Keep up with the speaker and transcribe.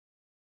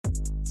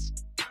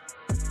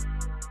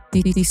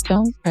The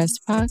Stone Press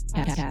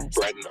Podcast.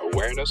 Spreading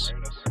awareness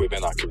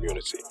within our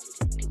community.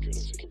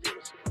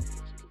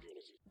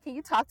 Can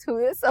you talk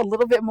to us a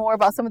little bit more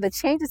about some of the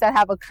changes that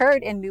have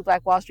occurred in New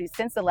Black Wall Street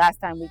since the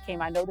last time we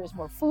came? I know there's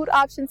more food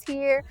options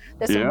here.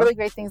 There's some really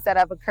great things that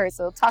have occurred.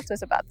 So talk to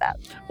us about that.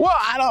 Well,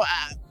 I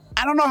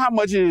don't know how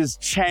much it has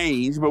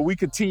changed, but we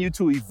continue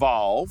to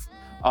evolve.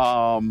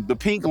 The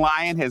Pink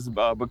Lion has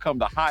become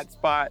the hot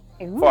spot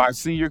for our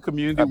senior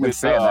community. I've been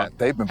saying that.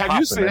 They've been popping. Have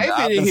you seen? They've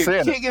been in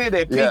here kicking it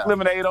at Pink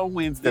Lemonade on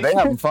Wednesday. Yeah, they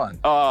having fun.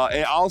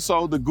 And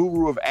also the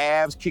Guru of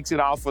Abs kicks it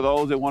off for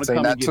those that want to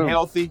come and get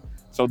healthy.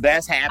 So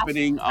that's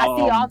happening. I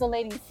see all the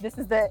ladies. This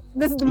is the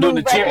doing move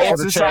the chair right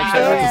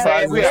exercise.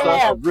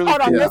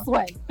 Hold on this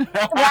way.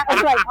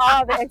 It's like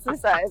all the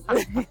exercise.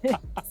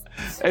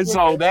 And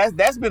so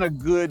that's been a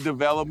good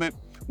development.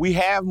 We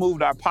have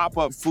moved our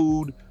pop-up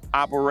food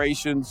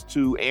operations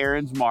to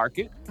Aaron's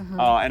Market.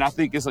 And I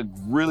think it's a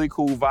really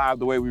cool vibe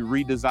the way we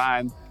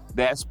redesigned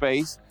that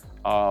space.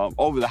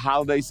 Over the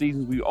holiday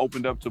seasons, we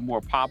opened up to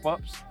more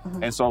pop-ups.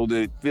 And so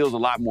it feels a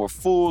lot more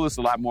full. It's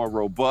a lot more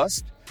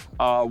robust.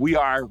 We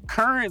are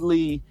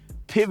currently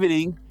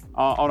pivoting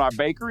on our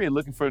bakery and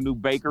looking for a new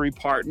bakery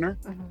partner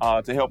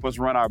to help us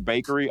run our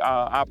bakery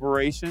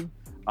operation.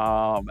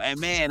 And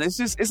man,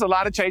 it's a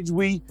lot of changes.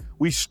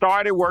 We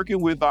started working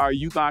with our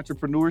youth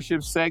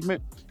entrepreneurship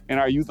segment in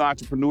our youth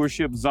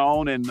entrepreneurship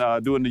zone and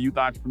doing the youth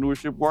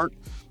entrepreneurship work.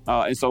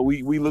 And so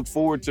we look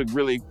forward to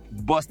really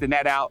busting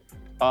that out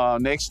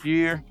next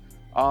year.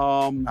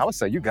 I would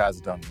say you guys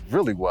have done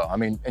really well. I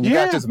mean, and you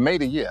guys just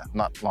made a year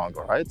not long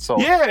ago, right? So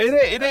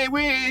it ain't.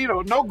 We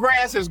no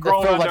grass has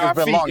grown under our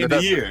feet in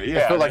the year. Yeah,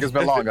 it feels like it's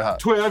been longer, huh?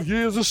 12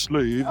 years a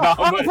slave. No,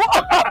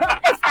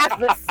 It's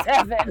actually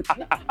 7.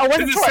 Oh, was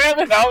it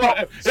 7? No,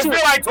 it feels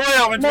like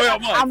 12 in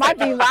 12 months. I might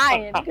be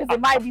lying because it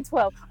might be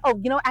 12. Oh,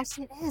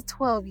 actually it is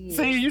 12 years.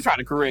 See, you trying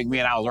to correct me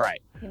and I was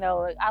right.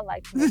 I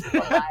like to make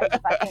people lie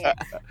if I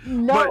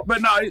can. No.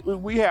 But no,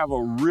 we have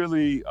a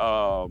really,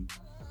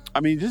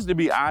 just to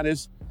be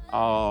honest,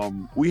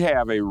 we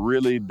have a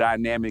really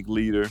dynamic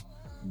leader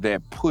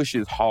that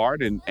pushes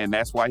hard, and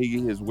that's why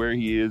he is where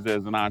he is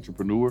as an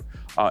entrepreneur.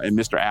 And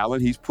Mr.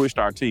 Allen, he's pushed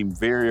our team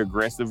very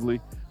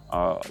aggressively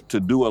to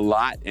do a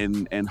lot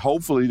and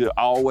hopefully to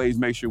always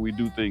make sure we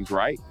do things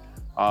right.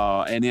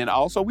 And then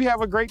also we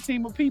have a great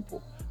team of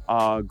people,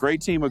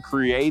 great team of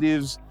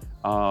creatives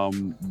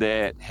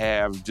that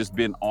have just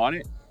been on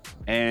it.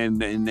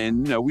 And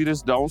then we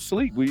just don't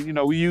sleep.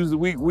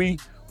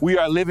 We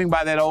are living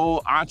by that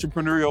old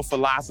entrepreneurial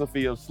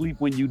philosophy of sleep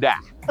when you die.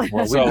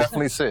 Well, we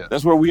definitely see it.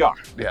 That's where we are.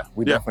 Yeah,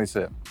 we definitely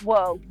see it.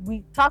 Well,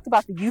 we talked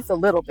about the youth a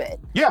little bit.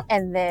 Yeah.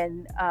 And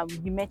then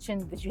you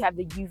mentioned that you have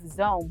the youth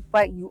zone,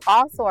 but you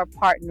also are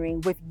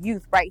partnering with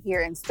youth right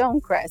here in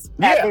Stonecrest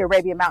at the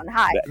Arabian Mountain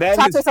High.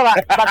 Talk to us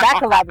about that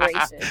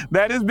collaboration.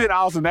 That has been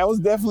awesome. That was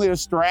definitely a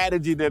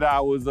strategy that I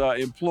was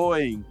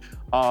employing.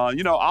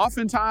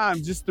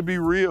 Oftentimes, just to be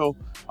real,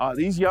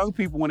 these young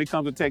people, when it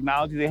comes to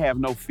technology, they have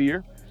no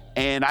fear.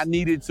 And I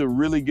needed to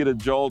really get a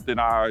jolt in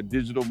our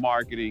digital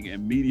marketing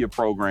and media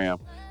program.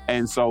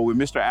 And so with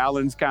Mr.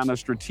 Allen's kind of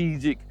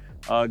strategic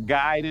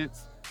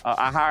guidance,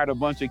 I hired a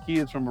bunch of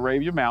kids from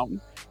Arabian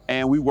Mountain.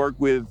 And we worked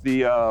with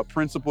the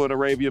principal at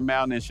Arabian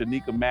Mountain and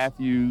Shanika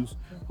Matthews,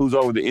 who's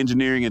over the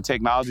engineering and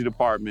technology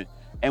department.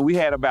 And we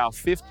had about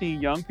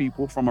 15 young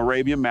people from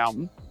Arabian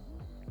Mountain.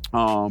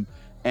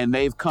 And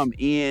they've come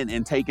in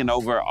and taken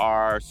over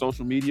our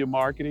social media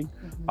marketing.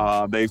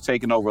 They've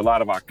taken over a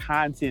lot of our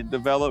content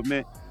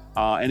development.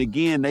 And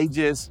again, they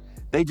just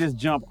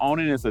jump on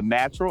it as a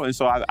natural. And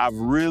so I've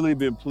really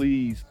been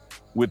pleased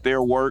with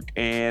their work.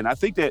 And I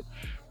think that,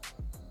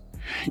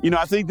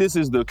 I think this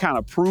is the kind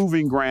of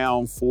proving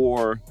ground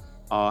for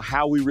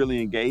how we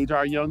really engage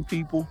our young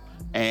people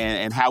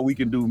and how we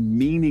can do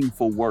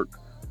meaningful work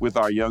with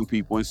our young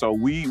people. And so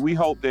we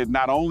hope that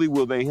not only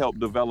will they help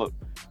develop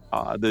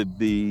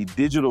the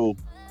digital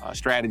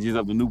strategies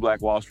of the New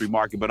Black Wall Street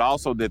Market, but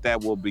also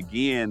that will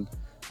begin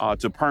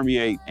to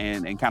permeate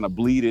and kind of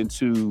bleed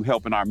into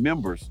helping our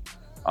members.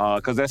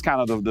 Because that's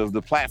kind of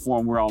the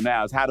platform we're on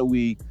now is how do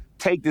we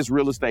take this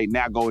real estate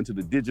now go into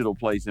the digital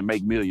place and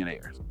make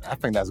millionaires. I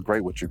think that's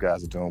great what you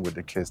guys are doing with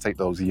the kids. Take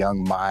those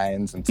young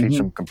minds and teach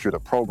them computer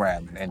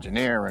programming,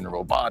 engineering,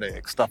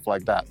 robotics, stuff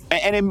like that.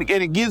 And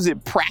it gives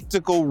it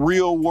practical,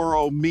 real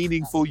world,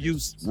 meaningful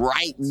use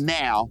right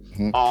now.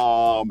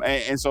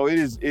 And so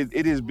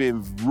it has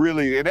been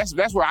really, and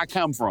that's where I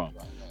come from.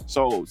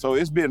 So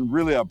it's been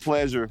really a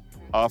pleasure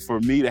for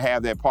me to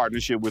have that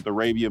partnership with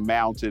Arabian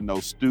Mountain,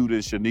 those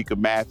students, Shanika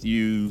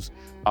Matthews,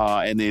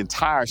 and the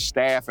entire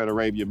staff at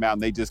Arabian Mountain.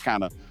 They just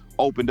kind of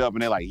opened up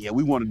and they're like,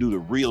 we want to do the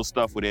real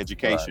stuff with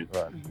education.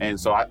 Right. And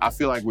so I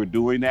feel like we're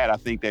doing that. I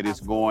think that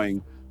it's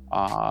going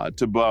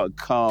to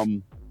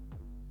become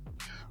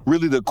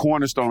really the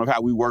cornerstone of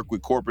how we work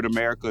with corporate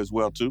America as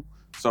well, too.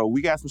 So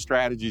we got some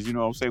strategies, you know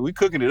what I'm saying? We're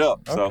cooking it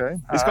up. So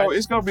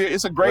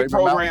it's a great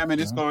program,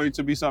 and it's going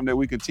to be something that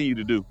we continue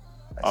to do.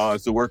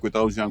 To work with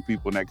those young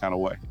people in that kind of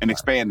way and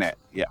expand that.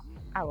 Yeah.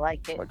 I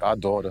like it. Like our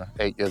daughter,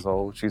 8 years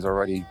old, she's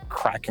already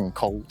cracking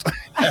codes.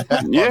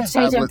 Yeah.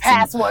 Changing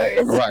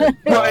passwords. Right.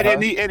 But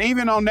and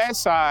even on that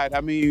side,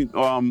 I mean,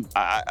 I'm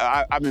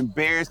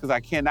embarrassed because I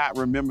cannot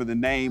remember the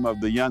name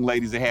of the young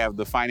ladies that have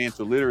the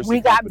financial literacy.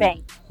 We got company.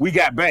 bank. We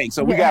got bank.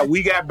 So Yeah.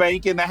 we got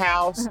bank in the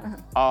house,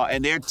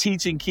 and they're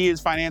teaching kids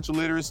financial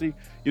literacy.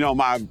 You know,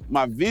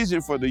 my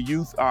vision for the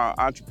Youth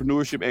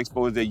Entrepreneurship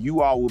Expo is that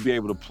you all will be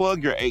able to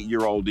plug your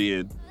 8-year-old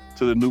in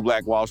to the New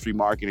Black Wall Street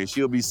Market, and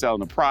she'll be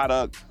selling a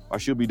product, or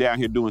she'll be down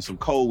here doing some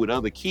code with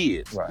other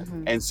kids. Right.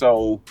 And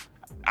so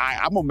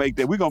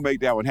we're gonna make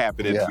that one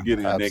happen at the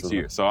beginning of next absolutely.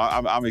 year. So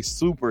I'm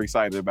super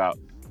excited about,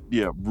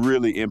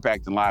 really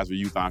impacting lives with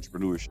youth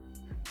entrepreneurship.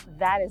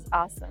 That is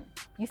awesome.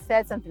 You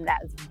said something that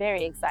is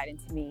very exciting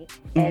to me,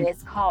 and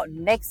it's called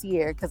next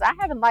year, because I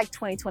haven't liked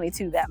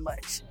 2022 that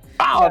much.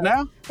 Oh,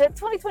 now? The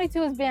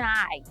 2022 has been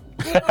aight.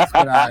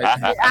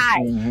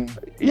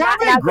 Y'all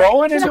been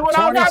growing and doing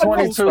all that.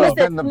 2022 has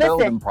been the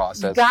building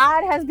process.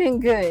 God has been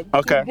good.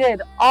 Okay. He's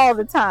good all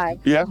the time.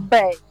 Yeah.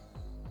 But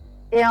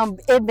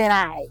it been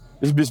aight.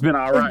 It's been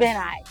all right. It's been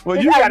aight.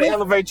 Well, you got to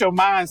elevate your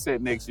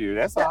mindset next year.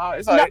 That's all.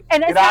 It's like,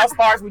 and it it's all not-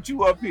 starts with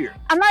you up here.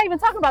 I'm not even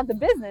talking about the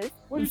business.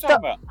 What are you talking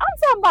about? I'm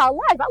talking about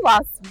life. I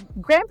lost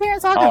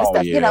grandparents, all kind of Oh,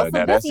 stuff. yeah, So now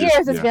this that's year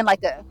just- has been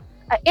like an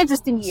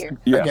interesting year,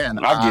 Yeah, Again,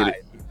 I get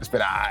it. It's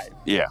been aight.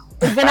 Yeah,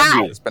 It's been I aight.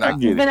 get it. It's been I aight.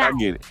 get It's it. been I aight.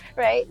 get it.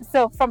 right?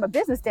 So from a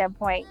business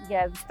standpoint,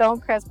 the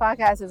Stonecrest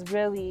podcast is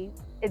really,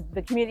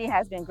 the community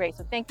has been great.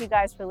 So thank you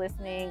guys for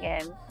listening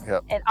and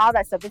all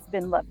that stuff. It's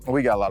been lovely.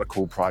 We got a lot of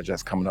cool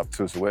projects coming up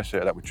too, so we'll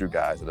share that with you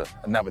guys at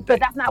another day. But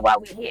that's not why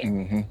we're here.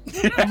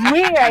 Mm-hmm.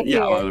 We are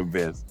Y'all are here the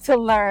best. to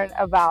learn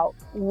about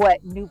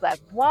what New Black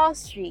Wall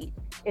Street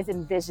is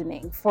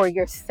envisioning for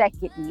your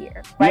second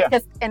year, right?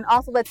 And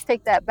also, let's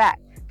take that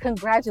back.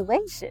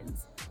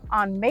 Congratulations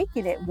on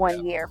making it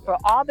 1 year for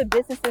all the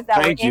businesses that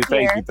were in here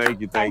and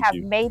have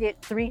made it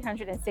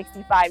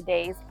 365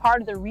 days.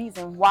 Part of the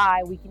reason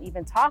why we can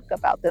even talk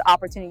about the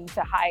opportunity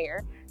to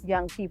hire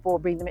young people,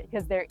 bring them in,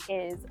 because there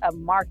is a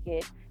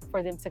market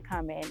for them to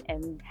come in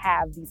and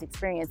have these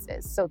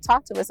experiences. So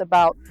talk to us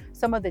about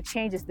some of the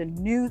changes, the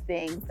new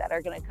things that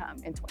are going to come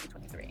in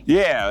 2023.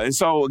 Yeah, and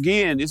so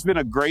again, it's been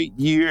a great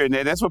year, and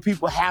that's what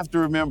people have to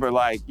remember.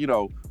 Like,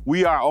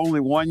 we are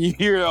only 1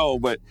 year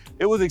old, but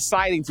it was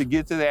exciting to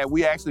get to that.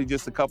 We actually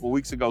just a couple of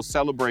weeks ago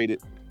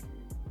celebrated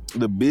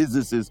the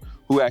businesses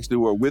who actually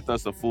were with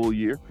us a full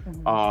year.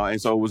 And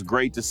so it was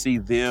great to see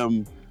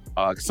them.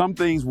 Some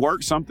things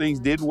worked, some things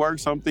didn't work,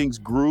 some things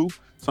grew,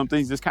 some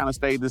things just kind of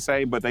stayed the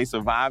same, but they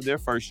survived their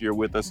first year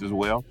with us as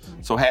well.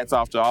 So hats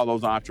off to all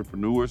those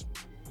entrepreneurs.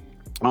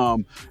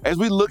 As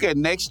we look at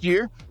next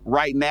year,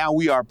 right now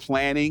we are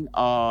planning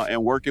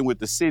and working with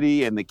the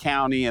city and the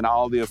county and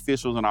all the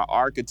officials and our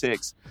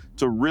architects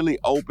to really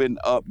open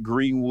up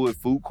Greenwood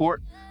Food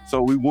Court.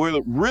 So we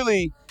were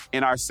really,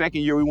 in our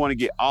second year, we want to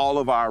get all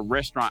of our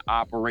restaurant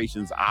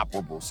operations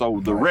operable. So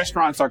the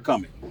restaurants are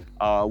coming.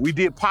 We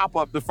did pop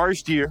up the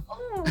first year,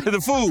 the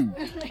food.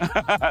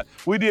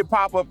 We did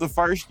pop up the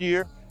first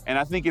year, and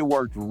I think it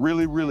worked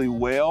really, really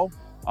well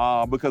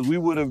because we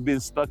would have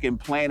been stuck in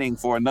planning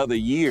for another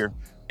year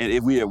and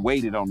if we had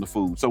waited on the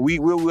food. So we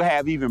will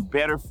have even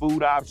better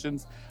food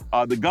options.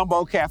 The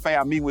Gumbo Cafe,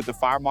 I meet with the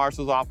fire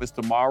marshal's office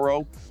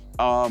tomorrow.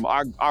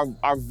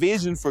 Our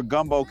vision for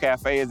Gumbo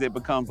Cafe is it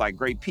becomes like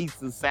great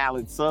pizza,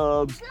 salad,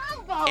 subs,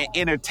 and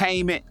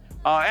entertainment.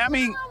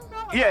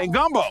 And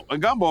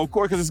gumbo, of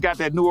course, because it's got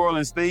that New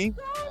Orleans theme.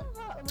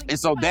 And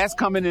so that's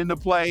coming into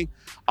play.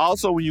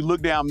 Also, when you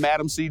look down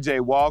Madam C.J.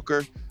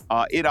 Walker,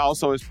 it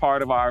also is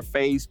part of our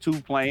phase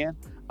 2 plan.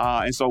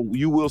 And so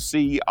you will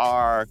see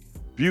our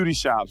beauty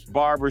shops,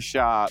 barber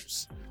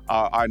shops,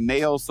 our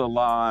nail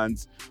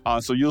salons.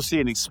 So you'll see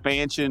an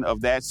expansion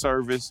of that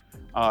service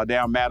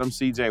down Madam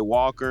C.J.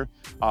 Walker.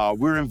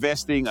 We're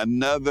investing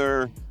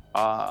another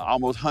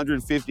almost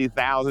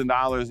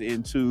 $150,000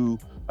 into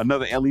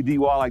another LED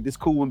wall like this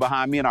cool one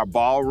behind me in our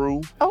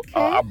ballroom. Okay.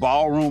 Our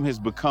ballroom has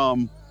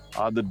become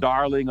the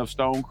darling of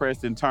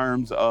Stonecrest in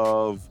terms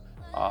of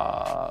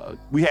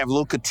we have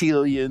little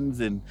cotillions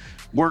and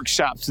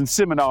workshops and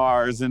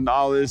seminars and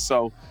all this.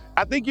 So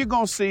I think you're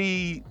going to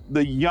see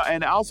the young,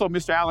 and also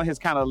Mr. Allen has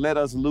kind of let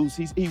us loose.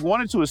 He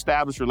wanted to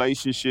establish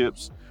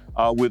relationships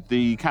with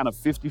the kind of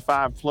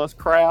 55 plus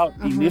crowd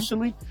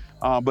initially,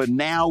 but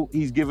now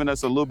he's given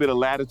us a little bit of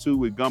latitude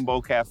with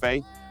Gumbo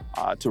Cafe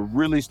to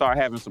really start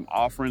having some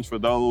offerings for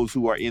those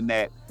who are in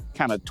that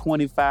kind of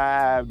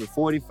 25 to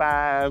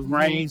 45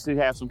 range to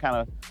have some kind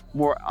of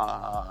more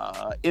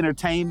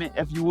entertainment,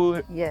 if you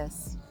would.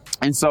 Yes.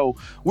 And so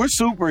we're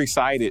super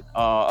excited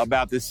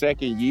about this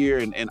second year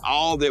and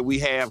all that we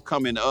have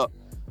coming up.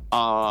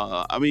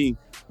 I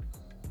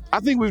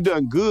think we've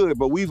done good,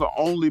 but we've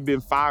only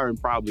been firing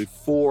probably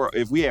 4.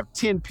 If we have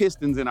 10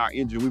 pistons in our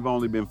engine, we've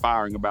only been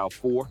firing about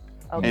 4.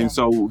 Okay. And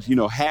so,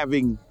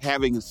 having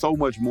so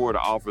much more to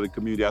offer the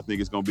community, I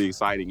think it's going to be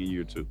exciting in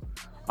year 2.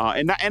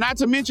 And not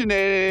to mention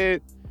that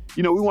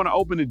we want to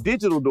open the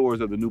digital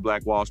doors of the New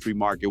Black Wall Street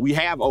Market. We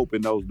have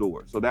opened those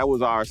doors. So that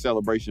was our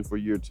celebration for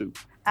year 2.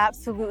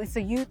 Absolutely. So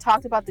you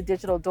talked about the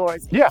digital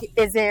doors. Yeah.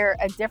 Is there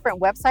a different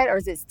website, or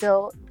is it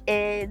still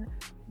in,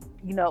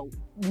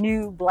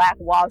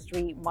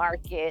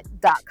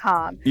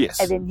 newblackwallstreetmarket.com? Yes.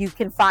 And then you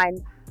can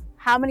find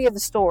how many of the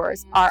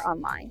stores are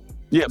online.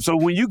 Yeah, so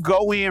when you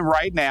go in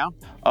right now,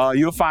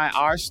 you'll find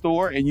our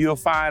store, and you'll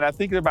find, I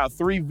think, there's about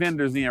 3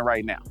 vendors in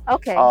right now.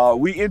 Okay.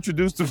 We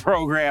introduced the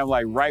program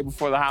like right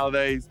before the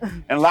holidays,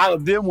 and a lot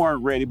of them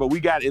weren't ready, but we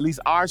got at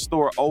least our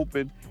store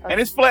open, and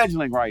it's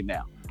fledgling right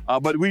now.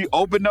 But we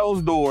opened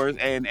those doors,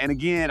 and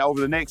again, over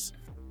the next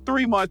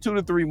 3 months, 2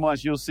 to 3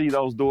 months, you'll see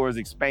those doors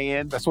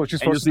expand. That's what you're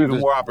and you'll supposed see to do.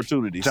 even more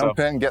opportunities. Jump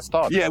in, get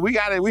started. Yeah, we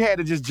had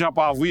to just jump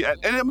off. And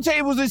I'm gonna tell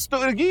you,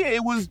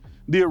 it was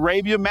the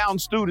Arabia Mountain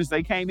students.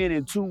 They came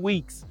in 2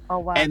 weeks. Oh,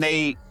 wow. And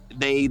they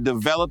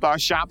developed our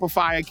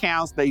Shopify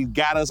accounts. They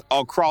got us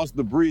across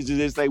the bridge to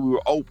just say we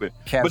were open.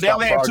 Can't But they stop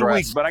only had 2 progress.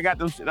 weeks. But I got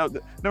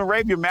the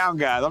Arabia Mountain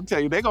guys. I'm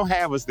telling you, they're gonna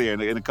have us there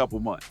in a couple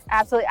months.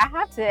 Absolutely. I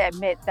have to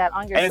admit that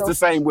on your And it's the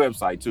same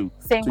website too.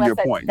 same to website, your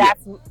point,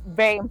 that's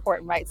very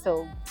important, right?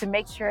 So to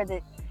make sure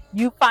that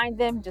you find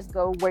them, just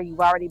go where you've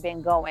already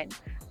been going.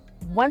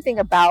 One thing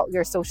about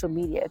your social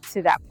media,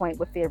 to that point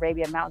with the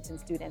Arabia Mountain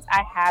students,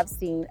 I have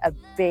seen a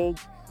big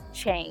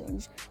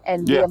change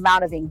and the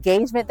amount of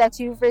engagement that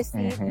you've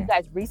received. Mhm. You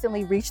guys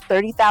recently reached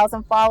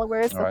 30,000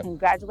 followers, so Right.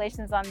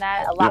 congratulations on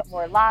that. A lot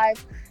more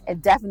live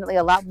and definitely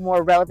a lot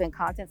more relevant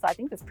content. So I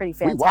think that's pretty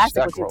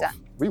fantastic what you've done.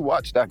 We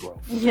watched that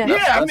growth. Yeah.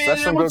 That's I'm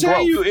some gonna good tell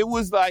growth. you, it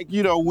was like,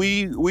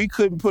 we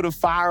couldn't put a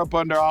fire up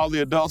under all the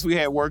adults we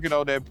had working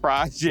on that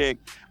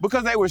project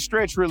because they were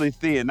stretched really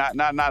thin.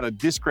 Not a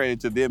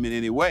discredit to them in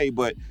any way,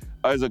 but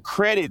as a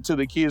credit to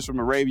the kids from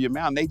Arabia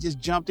Mountain, they just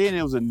jumped in.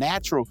 It was a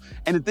natural.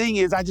 And the thing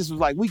is, I just was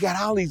like, we got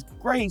all these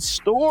great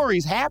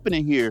stories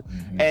happening here.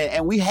 Mhm.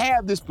 And we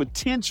have this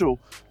potential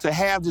to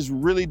have this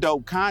really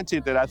dope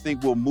content that I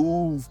think will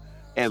move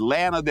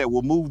Atlanta, that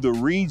will move the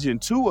region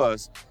to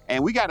us.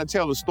 And we got to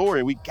tell the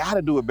story. We got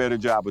to do a better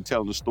job of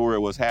telling the story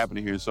of what's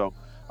happening here. So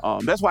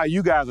that's why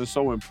you guys are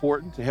so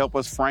important, to help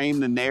us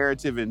frame the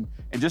narrative and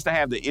just to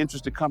have the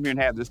interest to come here and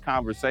have this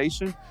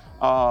conversation.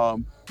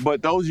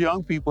 But those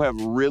young people have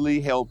really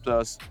helped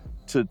us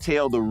to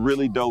tell the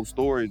really dope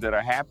stories that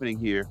are happening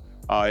here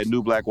at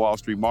New Black Wall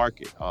Street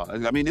Market.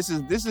 I mean, this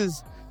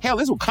is hell,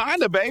 this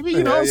Wakanda, baby.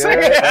 You know what I'm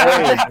saying?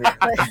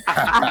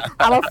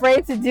 I'm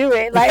afraid to do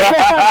it.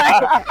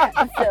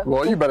 So-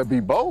 Well, you better be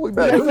bold. We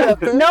better do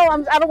that. No,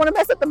 I don't want to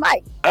mess up the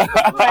mic.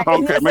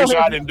 Okay, make sure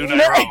I didn't do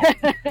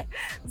that wrong.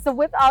 So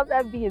with all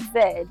that being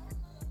said,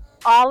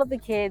 all of the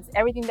kids,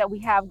 everything that we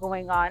have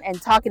going on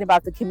and talking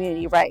about the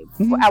community, right?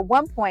 Mhm. At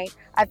one point,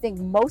 I think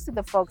most of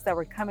the folks that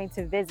were coming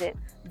to visit,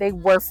 they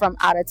were from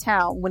out of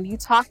town. When you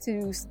talk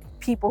to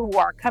people who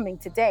are coming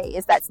today,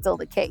 is that still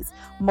the case?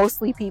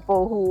 Mostly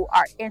people who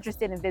are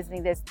interested in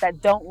visiting this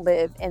that don't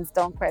live in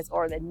Stonecrest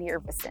or the near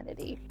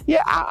vicinity.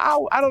 Yeah,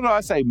 I don't know.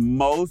 I say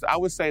most. I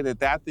would say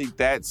that I think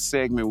that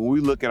segment, when we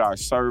look at our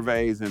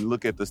surveys and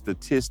look at the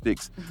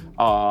statistics,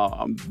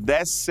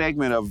 that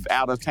segment of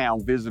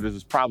out-of-town visitors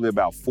is probably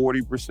about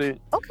 40%.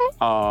 Okay.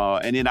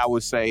 And then I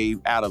would say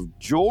out of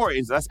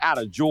Georgia, that's out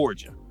of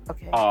Georgia.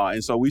 Okay.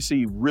 And so we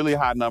see really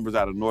high numbers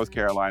out of North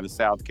Carolina,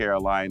 South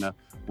Carolina,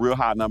 real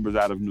high numbers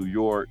out of New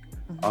York,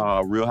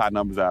 real high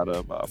numbers out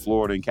of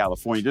Florida and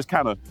California, just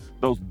kind of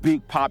those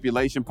big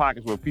population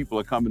pockets where people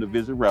are coming to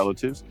visit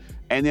relatives.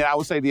 And then I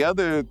would say the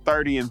other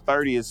 30 and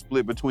 30 is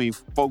split between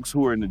folks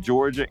who are in the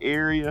Georgia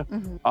area,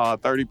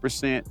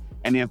 30%,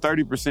 and then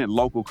 30%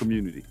 local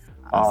community.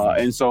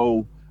 And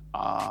so,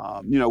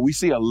 we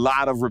see a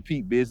lot of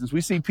repeat business.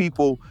 We see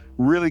people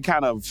really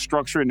kind of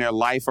structuring their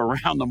life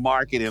around the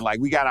market, and like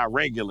we got our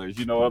regulars,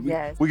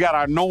 Yes. we got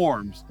our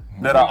norms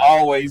that are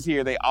always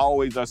here. They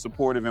always are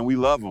supportive, and we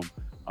love them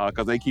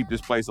because they keep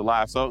this place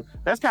alive. So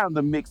that's kind of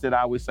the mix that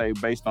I would say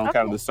based on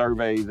kind of the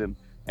surveys and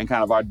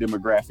kind of our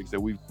demographics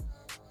that we've.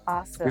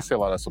 Awesome. We see a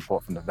lot of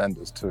support from the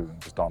vendors too,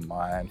 just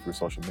online through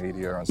social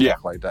media and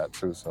stuff like that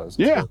too. So it's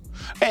Yeah, good.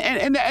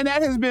 and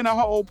that has been a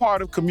whole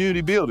part of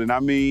community building.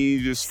 I mean,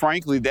 just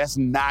frankly, that's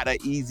not an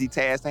easy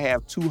task to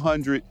have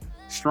 200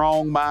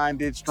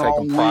 strong-minded,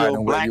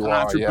 strong-willed Black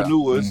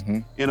entrepreneurs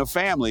in a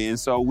family. And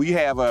so we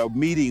have a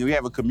meeting, we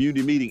have a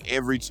community meeting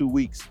every 2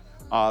 weeks.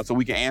 So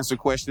we can answer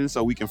questions,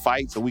 so we can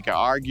fight, so we can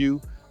argue.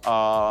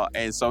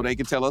 And so they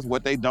can tell us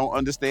what they don't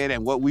understand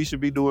and what we should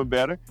be doing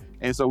better.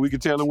 And so we can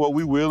tell them what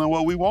we will and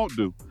what we won't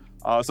do.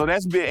 So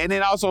that's been, and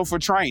then also for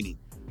training.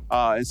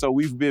 And so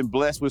we've been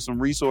blessed with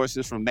some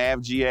resources from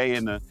NAVGA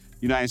and the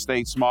United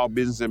States Small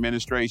Business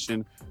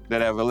Administration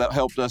that have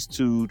helped us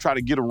to try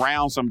to get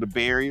around some of the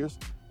barriers,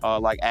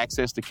 like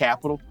access to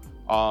capital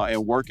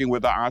and working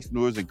with our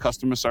entrepreneurs and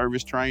customer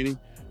service training.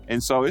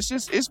 And so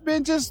it's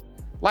been just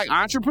like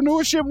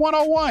entrepreneurship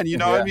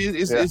 101, I mean,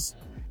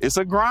 It's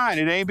a grind.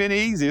 It ain't been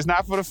easy. It's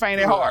not for the faint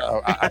at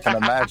heart. I can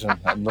imagine.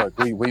 And look,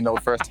 we know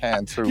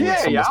firsthand too. Yeah,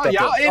 some of the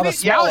y'all stuff in on a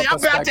it. Y'all smaller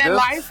about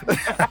that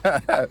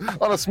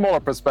perspective. On a smaller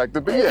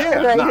perspective, but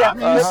I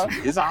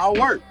mean, it's all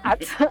work.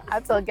 I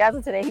told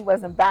Gazza today he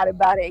wasn't bad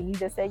about it, and he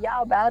just said,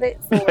 y'all about it.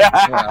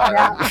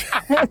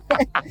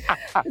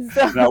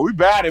 So, No, we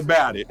bad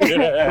about it.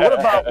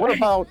 What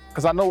about,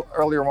 because I know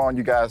earlier on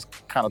you guys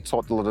kind of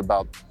talked a little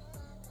about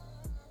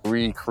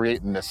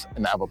recreating this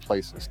in other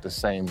places, the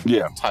same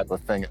type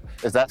of thing.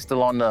 Is that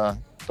still on the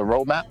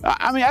roadmap?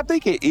 I mean, I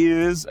think it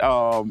is.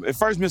 At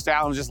first, Mr.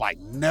 Allen was just like,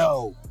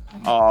 no.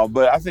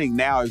 But I think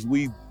now as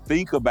we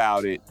think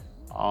about it,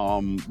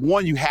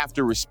 one, you have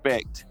to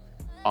respect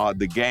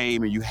the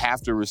game, and you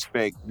have to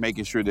respect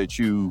making sure that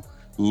you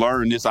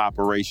learn this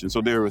operation. So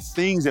there were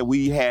things that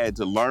we had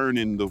to learn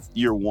in the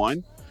year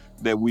one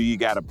that we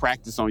got to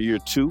practice on year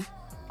two.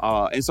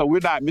 And so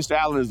Mr.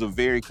 Allen is a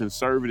very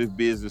conservative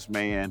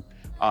businessman.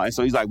 And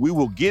so he's like, we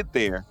will get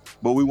there,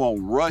 but we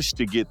won't rush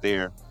to get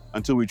there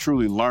until we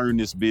truly learn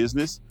this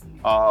business.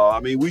 I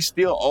mean, we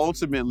still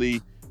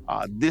ultimately,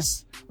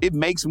 it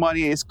makes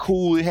money, it's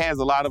cool, it has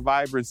a lot of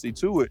vibrancy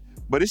to it,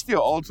 but it's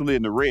still ultimately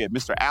in the red.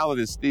 Mr. Allen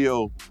is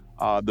still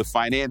the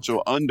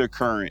financial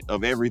undercurrent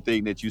of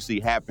everything that you see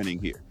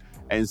happening here.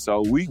 And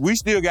so we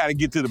still got to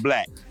get to the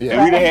black. Yeah.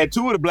 And we done had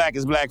two of the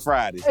blackest Black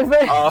Fridays.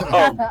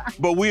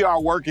 But we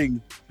are working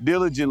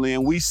diligently,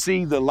 and we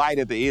see the light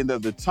at the end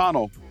of the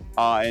tunnel,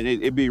 and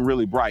it being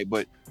really bright.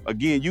 But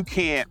again, you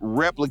can't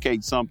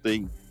replicate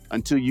something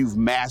until you've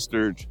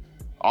mastered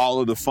all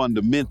of the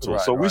fundamentals.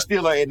 Right, so we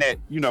still are in that,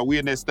 we're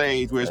in that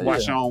stage where it's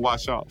wash on,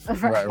 wash off.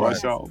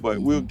 Wash on.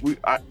 But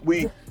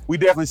we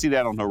definitely see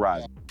that on the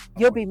horizon.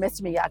 You'll be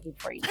Mr. Miyagi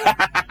for you.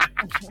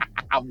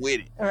 I'm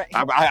with it. Right.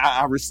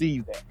 I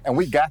received that. And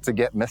we got to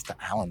get Mr.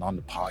 Allen on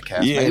the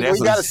podcast. Yeah, we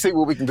got to see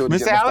what we can do to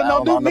get Mr. Allen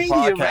don't do on the media,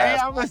 podcast.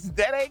 Man.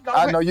 That ain't gonna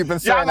I know you've been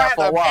saying that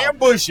for a while.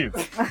 Ambush him.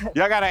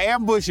 Y'all got to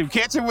ambush him.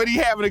 Catch him when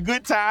he's having a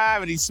good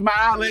time and he's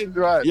smiling.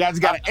 Right. Y'all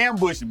just got to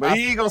ambush him, but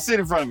he ain't going to sit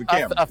in front of a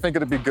camera. I think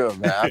it'll be good,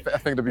 man. I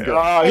think it'll be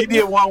good. He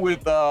did one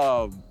with,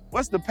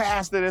 what's the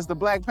pastor that's the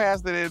black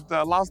pastor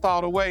that lost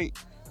all the weight?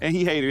 And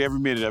he hated every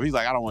minute of it. He's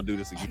like, I don't want to do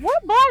this again.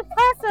 What black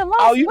pastor lost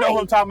Oh, you know what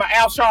I'm talking about?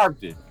 Al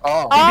Sharpton.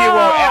 Oh. He did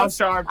one with Al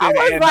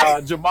Sharpton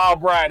and Jamal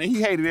Bryant, and he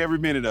hated every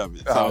minute of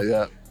it. So,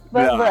 yeah.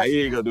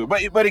 He ain't going to do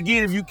it. But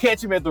again, if you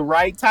catch him at the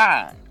right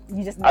time,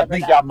 you just I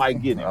think y'all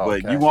might get him,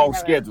 but you won't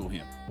schedule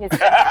him.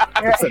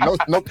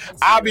 No.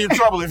 I'll be in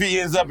trouble if he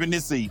ends up in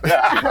this seat.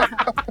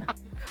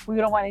 We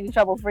don't want any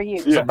trouble for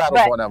you. It's a battle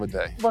for another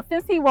day. Well,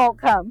 since he won't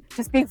come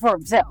to speak for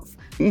himself,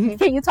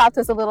 can you talk to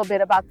us a little bit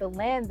about the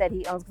land that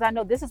he owns? Because I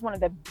know this is one of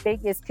the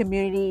biggest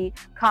community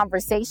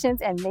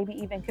conversations and maybe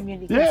even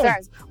community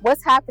concerns.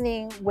 What's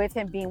happening with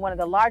him being one of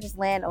the largest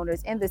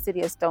landowners in the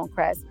city of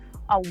Stonecrest?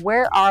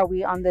 Where are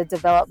we on the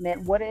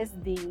development? What is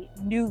the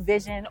new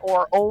vision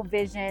or old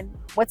vision?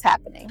 What's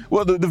happening?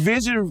 Well, the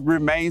vision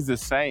remains the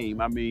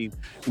same. I mean,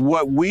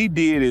 what we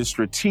did is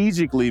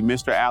strategically,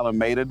 Mr. Allen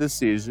made a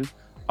decision.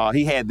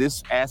 He had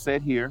this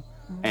asset here,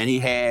 and he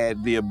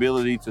had the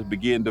ability to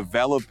begin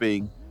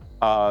developing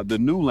the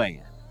new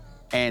land.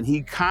 And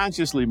he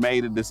consciously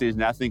made a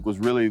decision I think was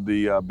really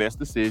the best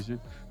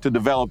decision to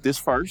develop this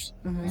first.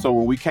 So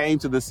when we came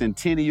to the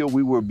Centennial,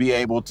 we would be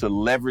able to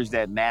leverage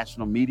that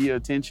national media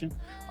attention,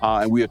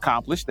 and we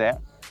accomplished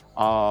that.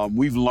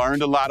 We've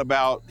learned a lot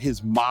about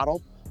his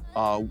model.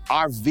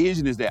 Our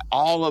vision is that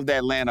all of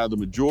that land, or the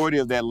majority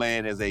of that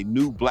land, as a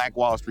new Black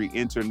Wall Street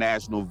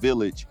International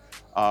Village,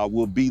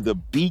 will be the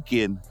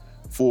beacon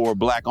for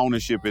Black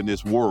ownership in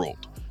this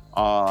world.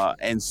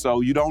 And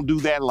so you don't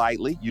do that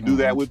lightly. You do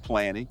that with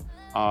planning.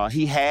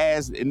 He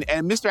has, and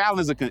Mr.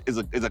 Allen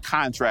is a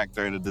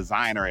contractor and a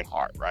designer at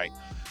heart, right?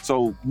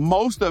 So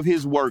most of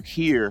his work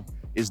here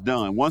is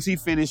done. Once he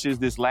finishes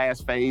this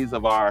last phase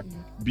of our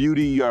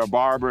beauty, our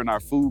barber, and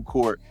our food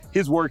court,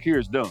 his work here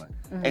is done.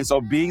 And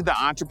so being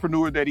the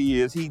entrepreneur that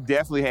he is, he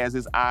definitely has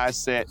his eyes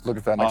set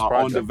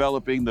on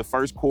developing the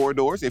first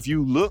corridors. If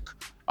you look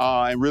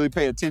and really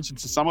pay attention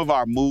to some of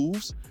our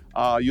moves,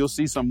 you'll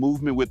see some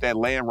movement with that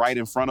land right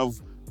in front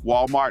of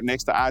Walmart,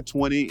 next to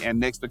I-20 and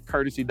next to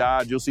Courtesy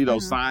Dodge. You'll see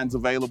those signs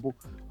available.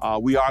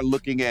 We are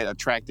looking at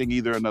attracting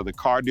either another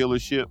car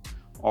dealership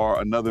or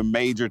another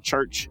major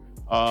church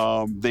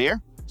there.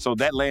 So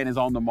that land is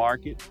on the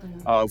market.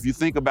 If you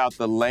think about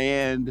the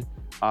land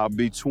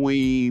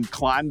between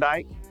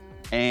Klondike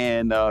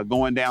and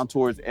going down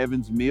towards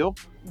Evans Mill,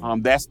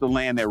 that's the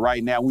land that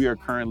right now we are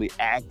currently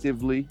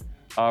actively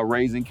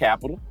raising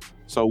capital.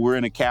 So we're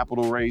in a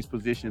capital raise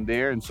position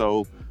there. And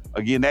so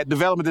again, that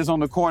development that's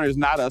on the corner is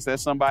not us,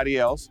 that's somebody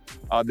else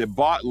that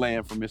bought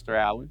land from Mr.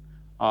 Allen.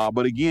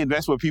 But again,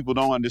 that's what people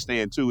don't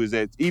understand too, is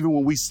that even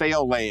when we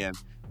sell land,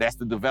 that's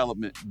the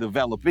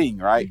developing,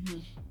 right?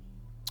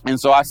 And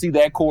so I see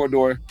that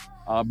corridor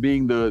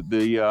being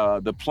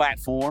the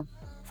platform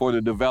for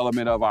the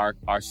development of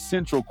our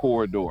central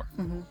corridor.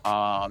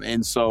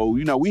 And so,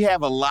 we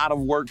have a lot of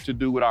work to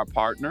do with our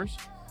partners,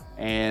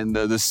 and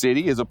the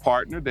city is a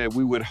partner that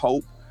we would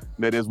hope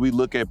that as we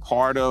look at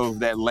part of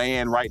that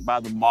land right by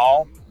the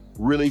mall,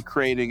 really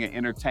creating an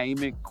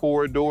entertainment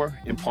corridor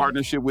in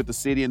partnership with the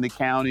city and the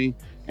county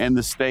and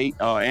the state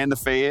and the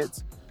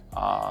feds.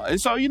 And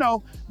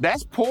so,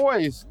 that's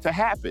poised to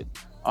happen.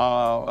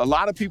 A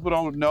lot of people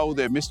don't know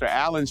that Mr.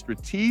 Allen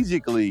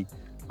strategically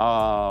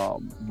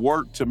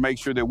worked to make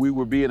sure that we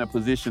would be in a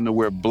position to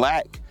where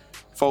Black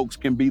folks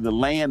can be the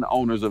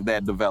landowners of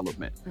that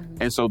development.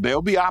 And so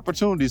there'll be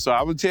opportunities. So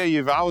I would tell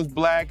you, if I was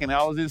Black and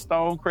I was in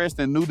Stonecrest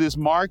and knew this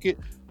market,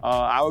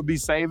 I would be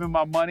saving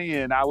my money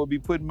and I would be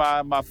putting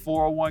my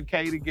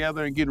 401k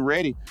together and getting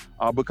ready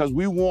because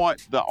we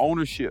want the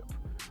ownership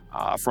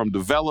from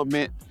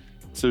development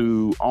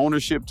to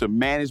ownership to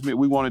management.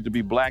 We want it to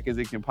be Black as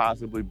it can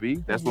possibly be.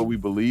 That's what we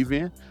believe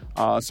in.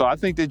 So I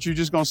think that you're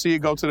just going to see it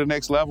go to the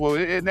next level.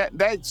 And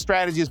that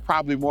strategy is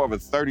probably more of a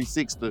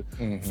 36 to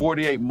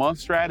 48 month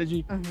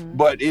strategy.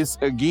 But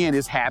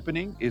it's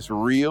happening. It's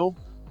real.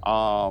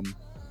 I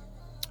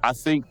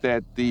think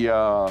that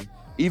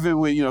even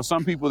with,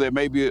 some people that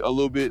may be a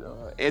little bit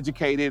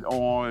educated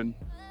on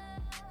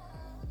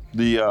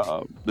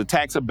the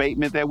tax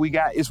abatement that we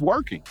got, it's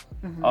working.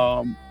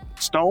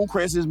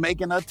 Stonecrest is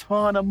making a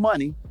ton of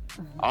money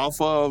off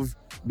of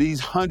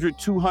these 100,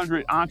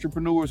 200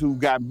 entrepreneurs who've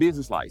got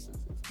business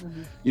licenses.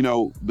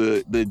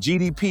 The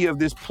GDP of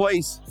this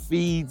place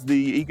feeds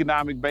the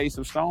economic base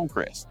of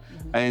Stonecrest.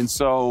 And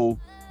so,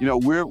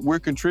 we're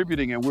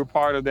contributing and we're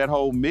part of that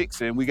whole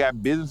mix, and we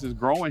got businesses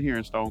growing here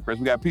in Stonecrest.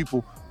 We got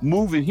people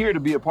moving here to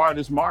be a part of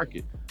this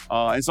market.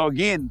 And so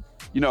again,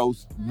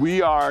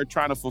 we are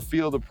trying to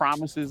fulfill the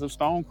promises of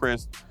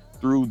Stonecrest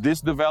through this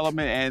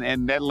development,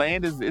 and that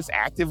land is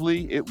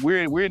actively,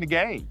 we're in the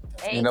game.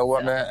 You know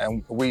what, man?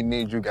 And we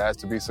need you guys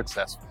to be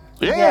successful.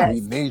 Yeah.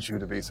 We need you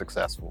to be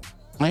successful.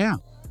 Yeah.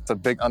 It's a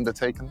big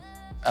undertaking.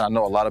 And I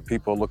know a lot of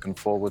people are looking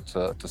forward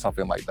to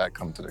something like that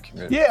come to the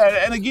community.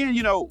 Yeah, and again,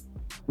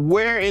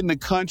 where in the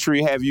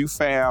country have you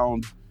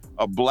found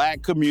a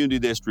Black community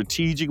that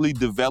strategically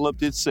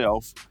developed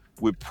itself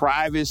with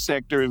private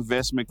sector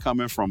investment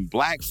coming from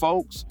Black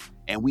folks,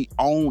 and we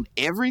own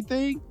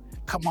everything?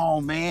 Come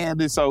on, man.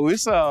 And so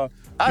it's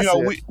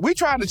we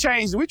trying to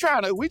change. We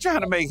trying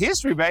to make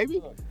history,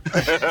 baby.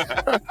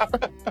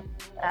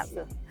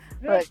 Absolutely.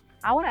 Look,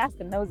 I want to ask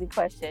a nosy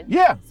question.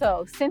 Yeah.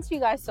 So since you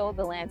guys sold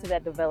the land to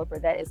that developer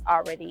that is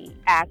already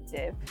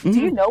active, do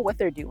you know what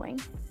they're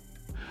doing?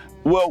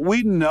 Well,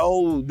 we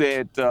know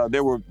that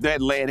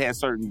that land has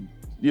certain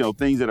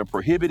things that are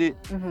prohibited.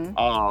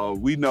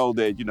 We know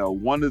that,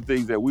 one of the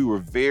things that we were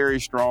very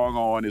strong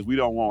on is we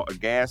don't want a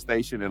gas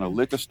station and a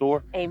liquor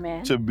store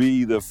to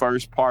be the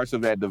first parts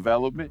of that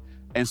development.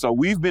 And so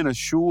we've been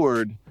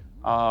assured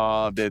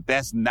that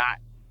that's not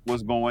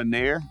what's going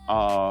there.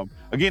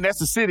 Again, that's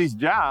the city's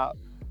job.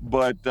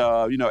 But,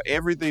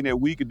 everything that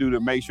we could do to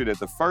make sure that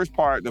the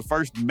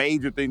first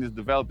major thing that's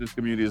developed in this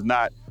community is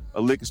not a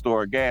liquor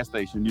store or gas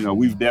station,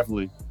 we've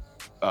definitely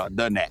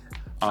done that.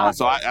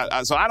 So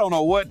I don't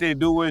know what they're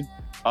doing,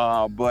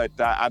 but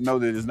I know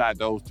that it's not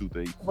those two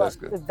things. Well, that's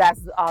good.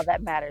 That's all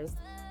that matters.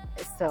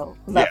 It's so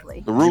lovely.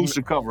 Yeah, the rules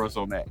should cover us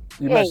on that.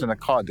 You mentioned a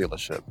car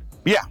dealership.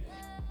 Yeah.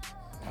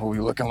 Who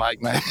you looking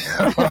like, man?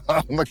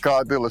 The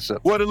car dealership.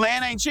 Well, the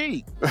land ain't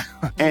cheap.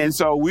 And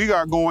so we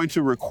are going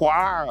to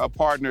require a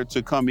partner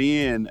to come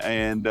in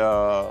and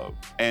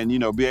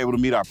be able to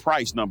meet our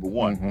price, number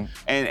one.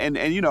 And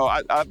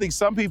I think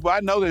I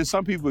know that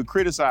some people would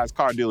criticize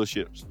car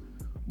dealerships.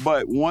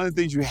 But one of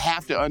the things you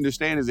have to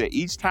understand is that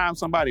each time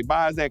somebody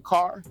buys that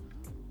car,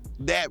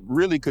 that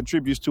really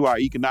contributes to our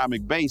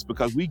economic base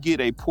because we get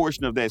a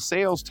portion of that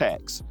sales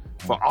tax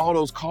for all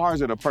those cars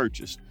that are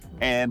purchased.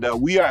 And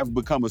we have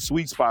become a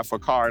sweet spot for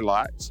car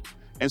lots.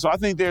 And so I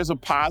think there's a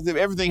positive.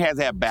 Everything has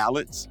that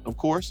balance, of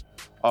course.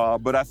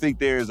 But I think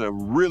there's a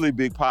really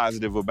big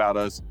positive about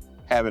us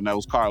having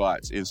those car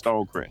lots in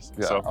Stonecrest.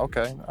 Yeah, so,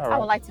 okay. All right. I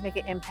would like to make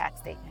an impact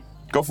statement.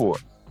 Go for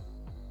it.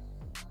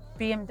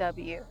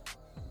 BMW.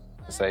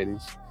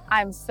 Mercedes.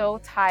 I'm so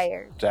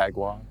tired.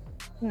 Jaguar.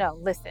 No,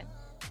 listen.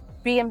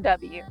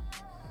 BMW.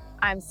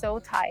 I'm so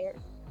tired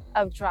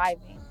of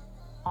driving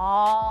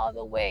all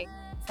the way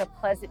to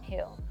Pleasant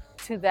Hill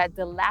to that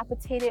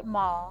dilapidated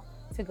mall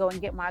to go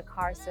and get my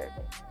car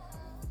serviced.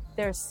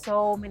 There's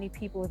so many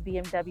people with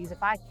BMWs.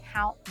 If I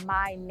count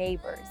my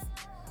neighbors,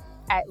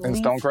 in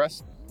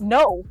Stonecrest?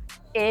 No,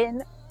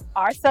 in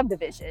our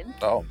subdivision.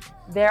 Oh.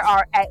 There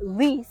are at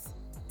least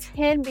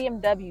 10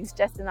 BMWs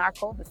just in our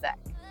cul-de-sac.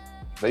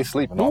 They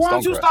sleeping on Stonecrest. Why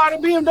don't you start a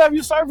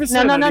BMW service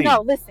center?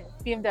 No. Listen,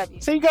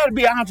 BMW. So you got to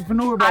be an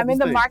entrepreneur about I'm in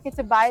the market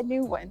to buy a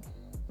new one.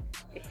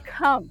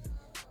 Come.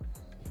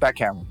 That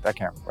camera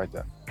right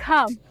there.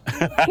 Come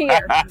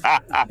here.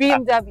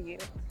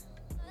 BMW.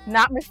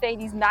 Not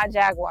Mercedes, not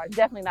Jaguar.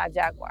 Definitely not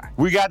Jaguar.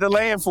 We got the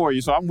land for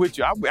you, so I'm with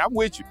you. I'm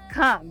with you.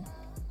 Come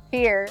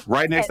here.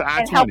 Right next to I-20.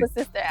 And help a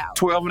sister out.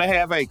 12 and a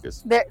half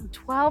acres. There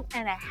 12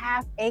 and a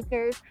half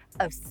acres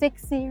of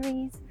 6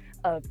 Series,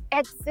 of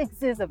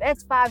X6s, of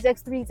X5s,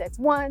 X3s,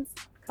 X1s.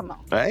 Come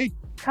on. Hey.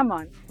 Come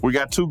on. We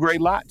got 2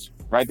 great lots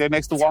right there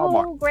next to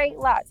Walmart. 2 great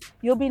lots.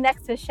 You'll be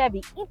next to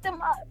Chevy. Eat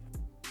them up.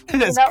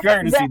 It's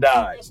courtesy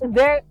Dodge.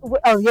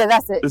 Oh yeah,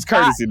 that's it. It's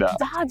courtesy Dodge.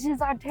 Dodges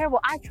are terrible.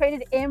 I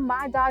traded in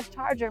my Dodge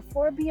Charger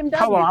for a BMW.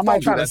 Hold on, I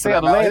might try to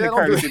sell the land to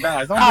courtesy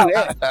Dodge. Don't do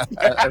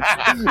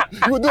that.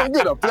 You were doing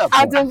good up there.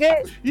 I'm doing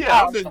good.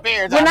 Yeah, I'm just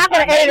bears. We're not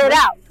going to edit it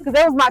out because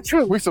that was my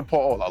truth. We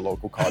support all our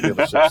local car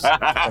dealerships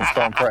in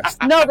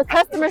Stonecrest. No, the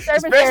customer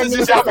service there Especially needs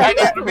since y'all to might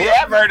have to be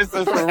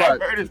advertisements.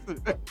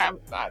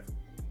 Right.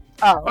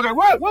 Oh, Okay,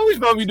 what we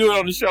supposed to be doing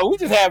on the show? We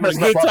just having a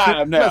good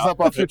time Mess now.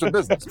 up our future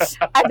business.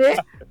 I did.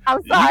 I'm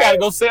You sorry. gotta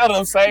go sell to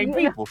them same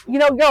people. You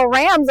know, your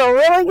Rams are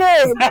really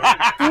good.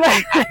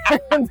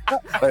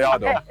 They are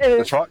though.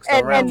 The trucks,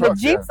 the Ram and the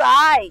trucks. Jeeps, all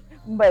right.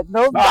 But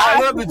those No, I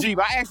Dodge- love the Jeep.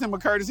 I asked him a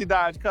courtesy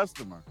Dodge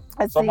customer.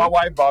 Let's So see. my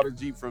wife bought a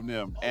Jeep from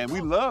them, and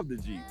we love the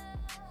Jeep.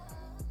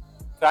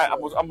 I'm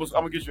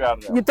gonna get you out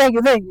of there. Thank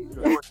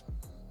you.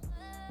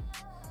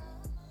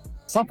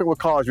 Something with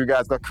cars you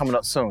guys got coming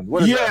up soon.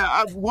 What is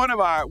that? One of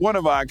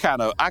our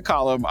kind of, I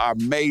call him our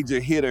major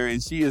hitter,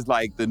 and she is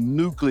like the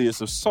nucleus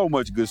of so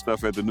much good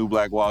stuff at the New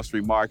Black Wall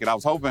Street Market. I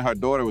was hoping her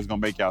daughter was gonna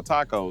make y'all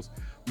tacos,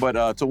 but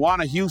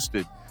Tawana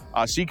Houston,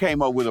 she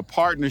came up with a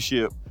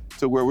partnership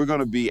to where we're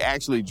gonna be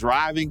actually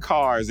driving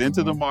cars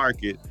into the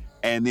market,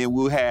 and then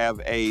we'll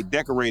have a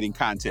decorating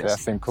contest. That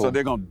seems cool. So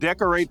they're gonna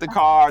decorate the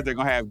cars. They're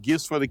gonna have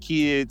gifts for the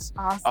kids.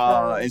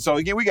 Awesome. And so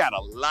again, we got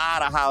a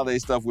lot of holiday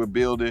stuff we're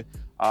building.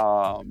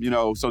 So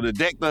the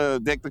deck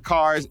the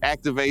cars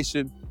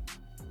activation.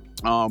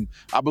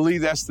 I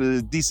believe that's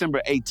the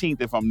December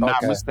 18th, if I'm not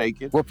Okay.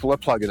 mistaken. We'll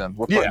plug it in.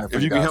 We'll plug it Yeah, in for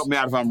if you can guys. help me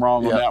out if I'm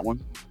wrong Yeah. on that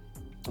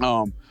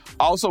one.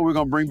 Also, we're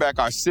gonna bring back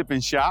our sip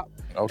and shop.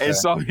 Okay. And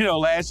so,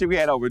 last year we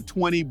had over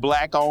 20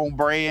 Black-owned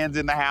brands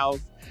in the house,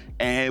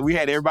 and we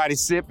had everybody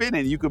sipping,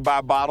 and you could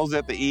buy bottles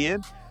at the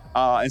end.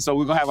 And so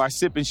we're gonna have our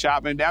sip and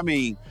shop. And I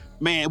mean,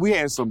 man, we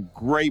had some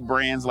great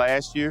brands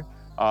last year.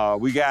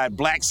 We got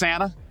Black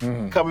Santa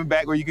coming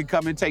back, where you can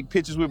come and take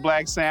pictures with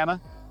Black Santa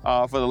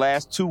for the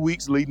last 2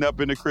 weeks leading up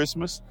into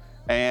Christmas.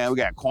 And we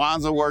got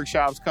Kwanzaa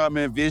workshops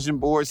coming, vision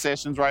board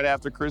sessions right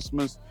after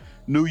Christmas,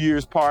 New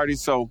Year's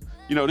parties. So,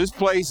 this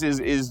place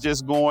is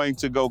just going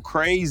to go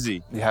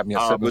crazy You have me a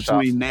sip and shop.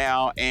 between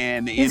now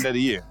and the end of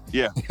the year.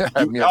 Yeah.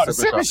 Have me a The sip and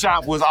sip and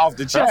shop was off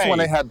the chain. That's when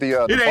they had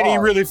the It ain't even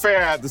bar. really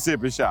fair at the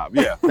sip and shop.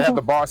 Yeah. They had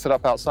the bar set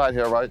up outside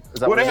here, right? Is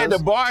that Well, what they it had is?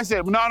 the bar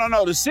set.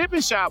 No. The sip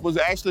and shop was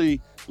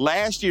actually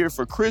last year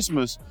for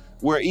Christmas,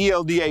 where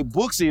ELDA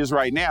Books is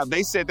right now.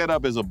 They set that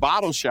up as a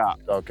bottle shop.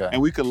 Okay.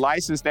 And we could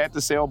license that to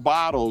sell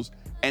bottles.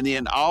 And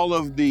then all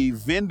of the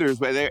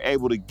vendors, where they're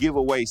able to give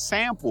away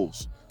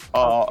samples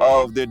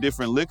of their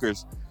different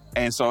liquors.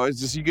 And so it's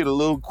just, you get a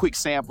little quick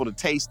sample to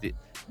taste it.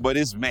 But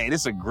it's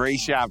a great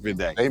shopping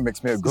day. They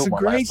mixed me a good It's a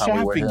one great last time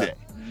we were shopping here.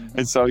 day.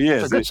 And so,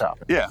 yes. It's a good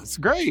shopping. Yeah, it's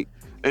great.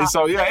 And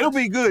so, it'll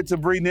be good to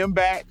bring them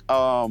back.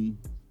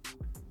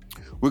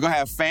 We're going to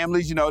have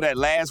families, that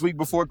last week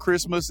before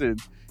Christmas, and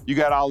you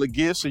got all the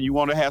gifts and you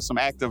want to have some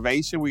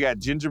activation. We got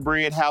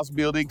gingerbread house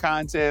building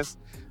contests.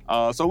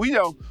 So we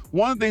know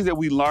one of the things that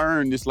we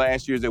learned this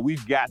last year is that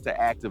we've got to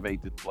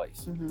activate this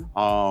place.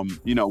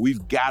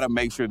 We've got to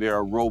make sure there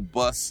are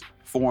robust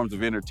forms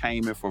of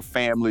entertainment for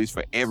families,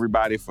 for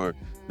everybody, for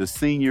the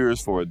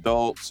seniors, for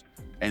adults.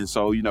 And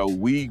so,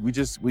 we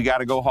got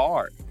to go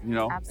hard,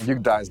 Absolutely. You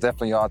guys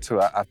definitely are too.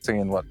 I've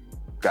seen what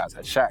guys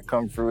had Shaq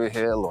come through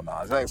here, Lil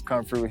Nas X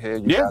come through here.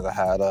 You Yeah. guys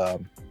have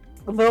had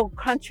Little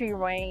Country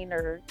Rain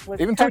or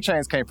even 2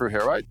 Chainz came through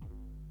here, right?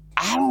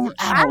 I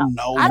don't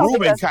know. I don't think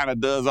Ruben that's- kind of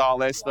does all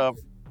that stuff.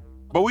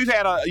 But we've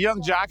had a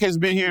young Jock has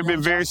been here and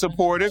been very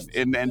supportive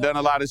and done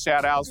a lot of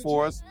shout outs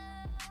for us.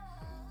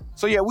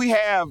 So yeah, we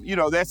have,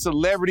 that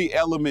celebrity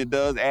element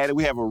does add it.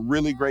 We have a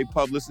really great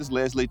publicist,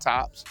 Leslie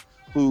Tops,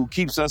 who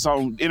keeps us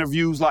on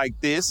interviews like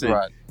this and,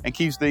 Right. and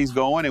keeps things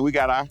going. And we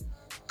got our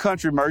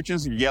country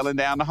merchants yelling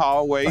down the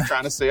hallway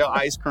trying to sell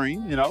ice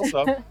cream,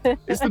 So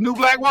it's the New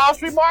Black Wall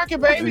Street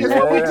Market, baby. It's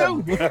what we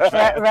do.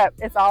 Rep.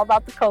 It's all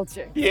about the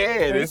culture. Yeah,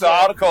 it's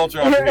all the culture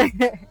up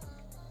here.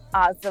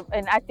 Awesome.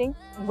 And I think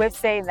with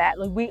saying that,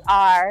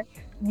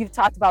 you've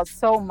talked about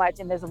so much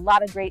and there's a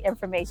lot of great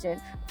information.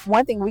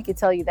 One thing we could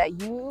tell you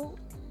that you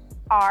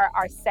are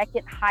our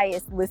second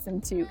highest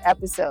listened to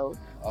episode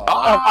of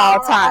all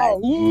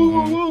time. We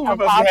Of must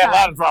have all had a lot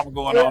time. of drama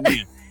going on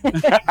then.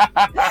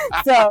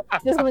 So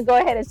just going to go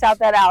ahead and shout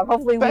that out.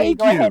 Hopefully we Thank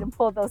go you. ahead and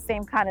pull those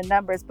same kind of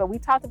numbers. But we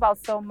talked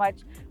about so much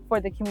for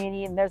the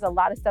community and there's a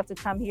lot of stuff to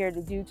come here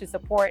to do to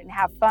support and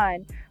have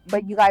fun.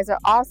 But you guys are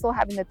also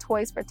having the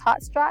Toys for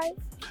Tots drive.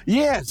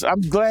 Yes,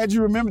 I'm glad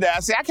you remember that.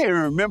 I can't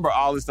even remember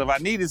all this stuff. I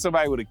needed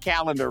somebody with a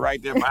calendar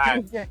right there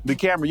behind the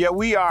camera. Yeah,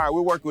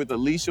 we're working with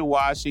Alicia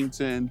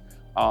Washington,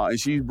 and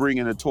she's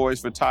bringing the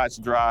Toys for Tots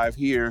drive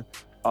here,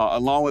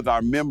 along with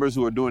our members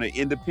who are doing an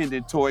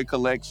independent toy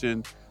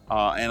collection,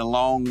 and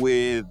along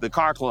with the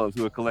car clubs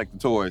who are collecting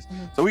toys.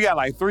 So we got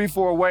like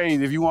 3-4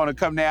 ways if you want to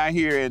come down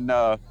here and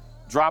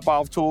drop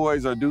off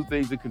toys or do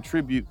things to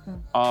contribute.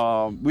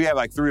 We have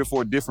like 3 or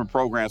 4 different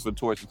programs for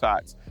Toys for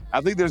Tots. I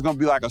think there's going to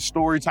be like a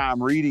story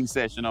time reading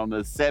session on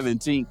the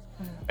 17th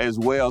as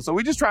well. So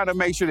we just try to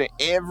make sure that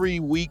every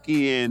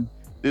weekend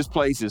this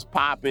place is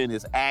popping,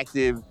 is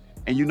active,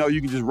 and you know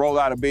you can just roll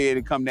out of bed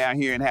and come down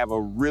here and have a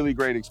really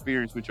great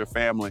experience with your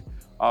family.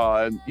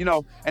 You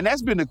know, and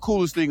that's been the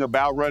coolest thing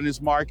about running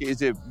this market is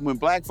that when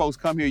Black folks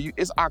come here,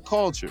 it's our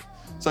culture.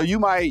 So you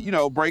might, you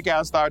know, break out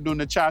and start doing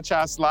the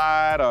cha-cha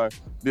slide or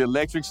the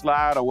electric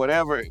slide or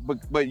whatever,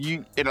 but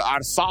you, our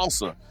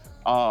salsa.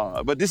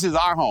 But this is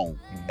our home.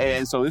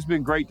 And so it's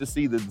been great to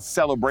see the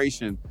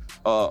celebration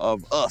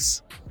of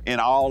us in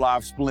all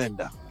our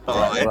splendor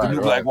at the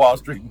New Black Wall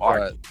Street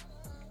Market.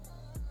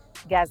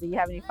 Gazzy, you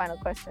have any final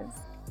questions?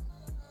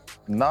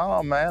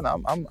 No, man,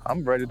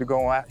 I'm ready to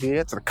go out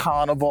here to the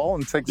carnival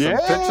and take some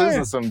pictures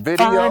and some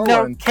video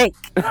and cake.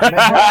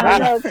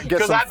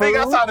 Get some food.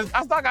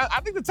 I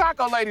think the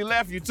taco lady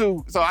left you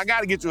too, so I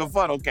got to get you a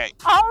funnel cake.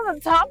 All the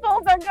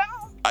tacos are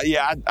gone.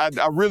 Yeah,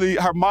 I really.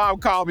 Her mom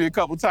called me a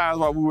couple times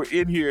while we were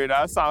in here, and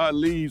I saw her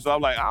leave. So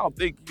I'm like, I don't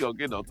think you're gonna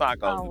get no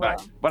tacos tonight.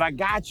 Well. But I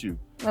got you.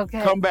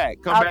 Okay. Come back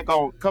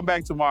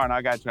tomorrow, and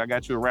I got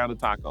you a round of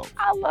tacos.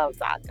 I love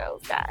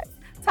tacos, guys.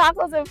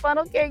 Tacos and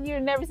funnel cake.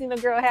 You've never seen a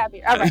girl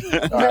happier. All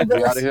right, All right,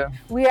 we out of here.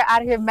 We are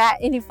out of here. Matt,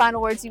 any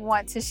final words you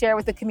want to share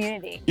with the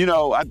community? You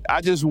know,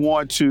 I just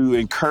want to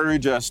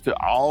encourage us to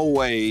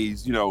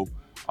always, you know,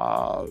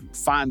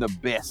 find the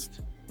best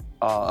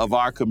of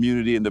our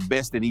community and the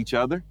best in each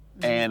other.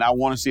 And I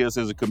want to see us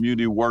as a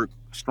community work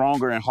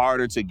stronger and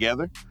harder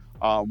together.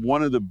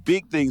 One of the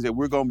big things that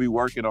we're going to be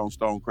working on,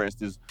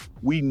 Stonecrest, is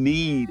we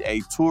need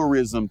a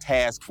tourism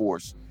task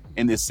force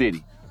in this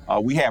city.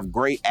 We have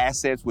great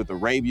assets with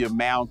Arabia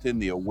Mountain,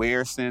 the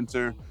Aware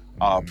Center,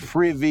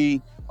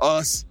 Privy,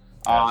 us,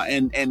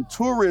 and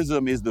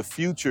tourism is the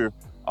future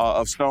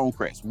of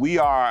Stonecrest. We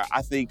are,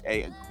 I think,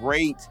 a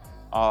great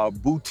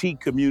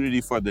boutique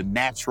community for the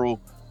natural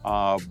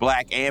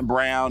Black and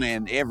brown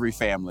and every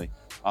family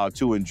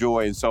to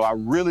enjoy. And so I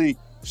really,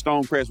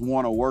 Stonecrest,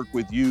 want to work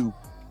with you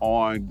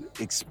on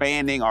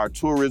expanding our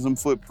tourism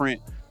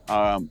footprint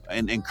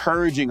and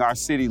encouraging our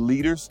city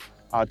leaders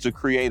to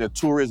create a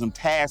tourism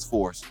task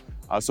force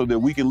so that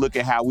we can look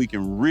at how we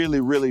can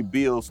really, really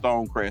build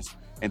Stonecrest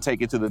and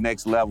take it to the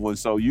next level. And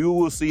so you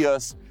will see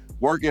us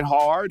working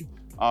hard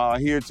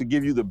here to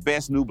give you the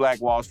best New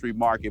Black Wall Street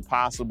Market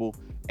possible.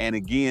 And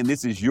again,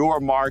 this is your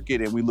market,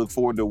 and we look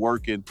forward to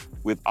working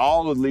with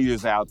all the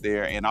leaders out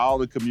there and all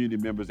the community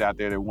members out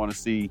there that want to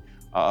see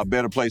a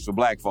better place for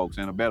Black folks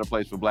and a better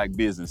place for Black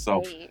business.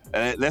 So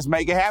let's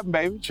make it happen,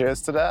 baby.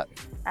 Cheers to that.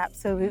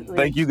 Absolutely.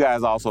 Thank you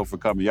guys also for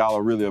coming. Y'all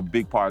are really a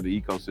big part of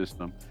the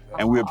ecosystem,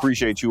 and we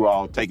appreciate you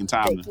all taking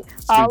time to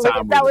spend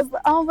time with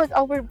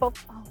us. We're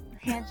both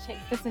handshake.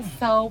 This is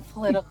so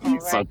political,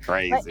 right? So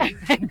crazy.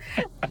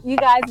 You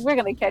guys, we're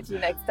going to catch you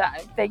next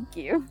time. Thank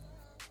you.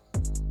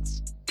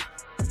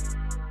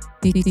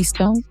 The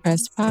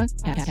Stonecrest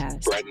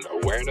Podcast. Spreading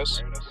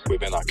awareness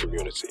within our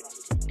community.